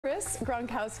Chris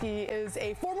Gronkowski is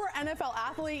a former NFL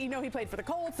athlete. You know, he played for the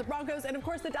Colts, the Broncos, and of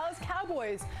course the Dallas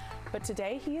Cowboys. But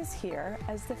today he is here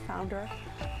as the founder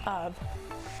of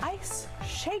Ice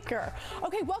Shaker.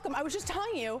 Okay, welcome. I was just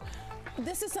telling you,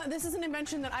 this is an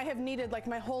invention that I have needed like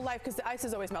my whole life because the ice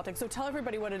is always melting. So tell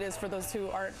everybody what it is for those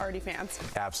who aren't already fans.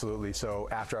 Absolutely. So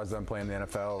after I was done playing the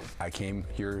NFL, I came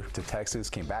here to Texas,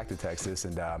 came back to Texas,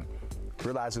 and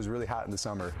realized it was really hot in the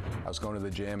summer. I was going to the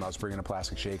gym, I was bringing a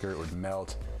plastic shaker, it would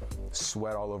melt,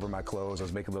 sweat all over my clothes, I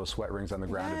was making little sweat rings on the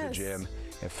ground of the gym,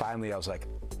 and finally I was like,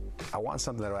 I want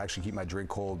something that will actually keep my drink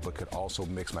cold but could also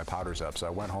mix my powders up. So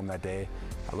I went home that day,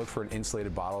 I looked for an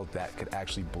insulated bottle that could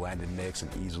actually blend and mix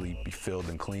and easily be filled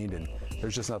and cleaned, and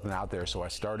there's just nothing out there, so I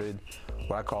started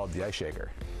what I called the Ice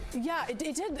Shaker. Yeah,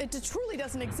 it truly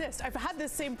doesn't exist. I've had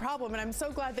this same problem, and I'm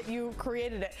so glad that you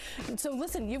created it. So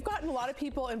listen, you've gotten a lot of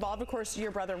people involved, of course,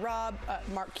 your brother Rob,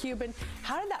 Mark Cuban.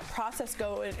 How did that process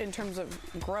go in terms of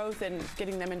growth and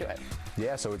getting them into it?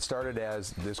 Yeah, so it started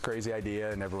as this crazy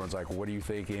idea, and everyone's like, what are you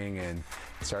thinking? And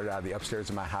it started out of the upstairs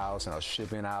of my house, and I was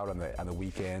shipping out on the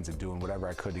weekends and doing whatever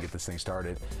I could to get this thing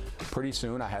started. Pretty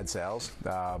soon I had sales.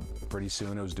 Pretty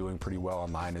soon it was doing pretty well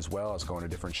online as well. I was going to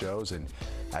different shows, and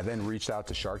I then reached out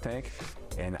to Shark Tank,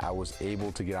 and I was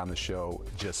able to get on the show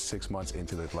just 6 months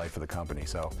into the life of the company.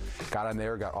 So got on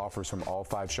there, got offers from all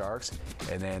 5 sharks,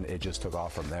 and then it just took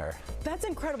off from there. That's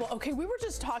incredible. Okay, we were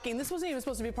just talking, this wasn't even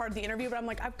supposed to be part of the interview, but I'm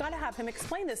like, I've got to have him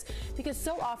explain this, because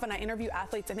so often I interview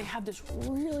athletes and they have this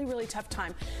really, really tough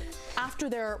time after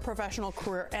their professional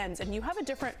career ends, and you have a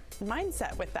different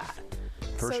mindset with that.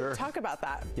 For sure. Talk about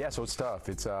that. Yeah, so it's tough.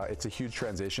 It's a huge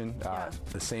transition.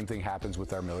 The same thing happens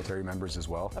with our military members as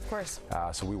well. Of course.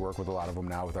 So we work with a lot of them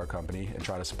now with our company and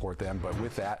try to support them. But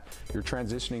with that, you're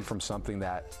transitioning from something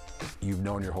that you've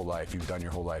known your whole life, you've done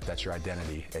your whole life, that's your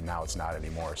identity, and now it's not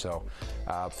anymore. So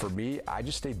for me, I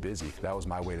just stayed busy. That was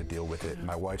my way to deal with it.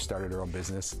 My wife started her own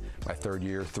business. My 3rd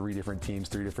year, 3 different teams,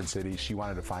 3 different cities. She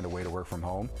wanted to find a way to work from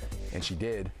home, and she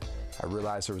did. I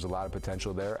realized there was a lot of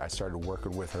potential there. I started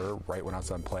working with her right when I was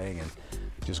done playing and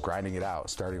just grinding it out,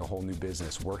 starting a whole new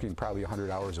business, working probably 100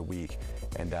 hours a week.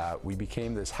 And we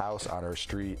became this house on our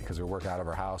street, because we were working out of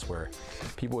our house, where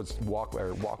people would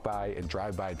walk by and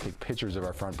drive by and take pictures of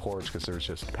our front porch because there was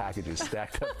just packages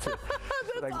stacked up to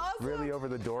like awesome. Really over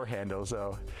the door handle.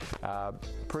 So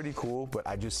pretty cool, but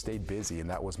I just stayed busy, and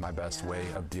that was my best way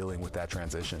of dealing with that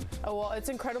transition. Oh, well, it's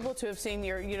incredible to have seen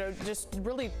your, just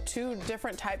really 2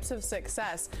 different types of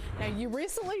success. Now, you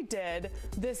recently did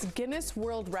this Guinness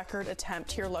World Record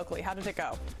attempt here locally. How did it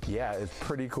go? Yeah, it's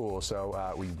pretty cool.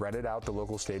 So we rented out the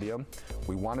local stadium.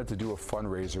 We wanted to do a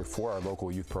fundraiser for our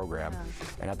local youth program.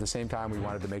 And at the same time, we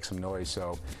wanted to make some noise.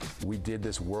 So we did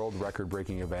this world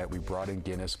record-breaking event. We brought in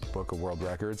Guinness Book of World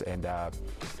Records, and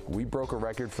we broke a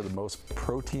record for the most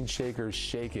protein shakers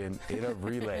shaken in a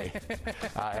relay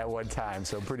at one time.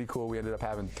 So pretty cool. We ended up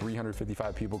having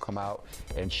 355 people come out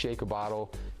and shake a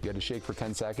bottle. You had to shake for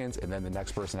 10 seconds, and then the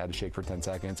next person had to shake for 10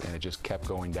 seconds, and it just kept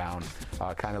going down,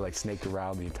 kind of like snaked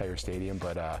around the entire stadium,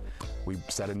 but we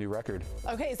set a new record.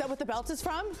 Okay, is that what the belt is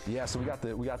from? Yeah, so we got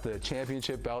the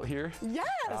championship belt here.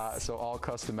 Yes! So all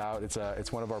custom out.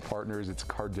 It's one of our partners. It's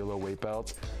Cardillo weight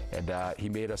belts, and he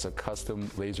made us a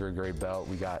custom laser engraved belt.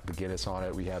 We got the Guinness on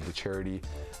it. We have the charity.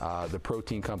 The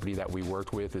protein company that we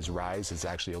worked with is Rise. It's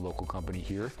actually a local company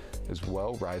here as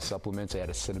well. Rise Supplements. They had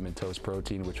a cinnamon toast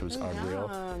protein, which was unreal.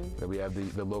 Then we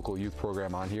have the local youth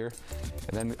program on here,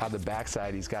 and then on the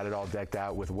backside, he's got it all decked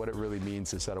out with what it really means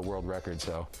to set a world record.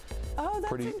 So, that's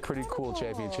pretty cool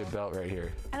championship belt right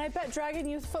here. And I bet Dragon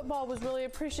Youth Football was really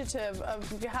appreciative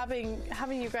of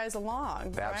having you guys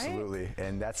along. Absolutely, right?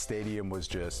 And that stadium was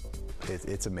just,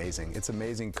 it's amazing. It's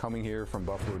amazing coming here from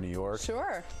Buffalo, New York.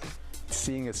 Sure.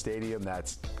 Seeing a stadium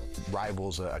that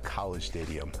rivals a college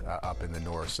stadium up in the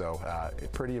north. So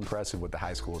pretty impressive what the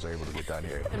high schools are able to get done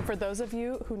here. And for those of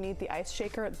you who need the Ice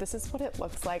Shaker, this is what it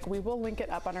looks like. We will link it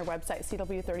up on our website,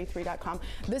 cw33.com.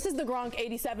 This is the Gronk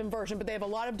 87 version, but they have a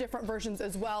lot of different versions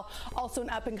as well. Also an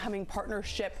up-and-coming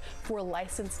partnership for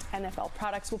licensed NFL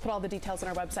products. We'll put all the details on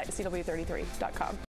our website, cw33.com.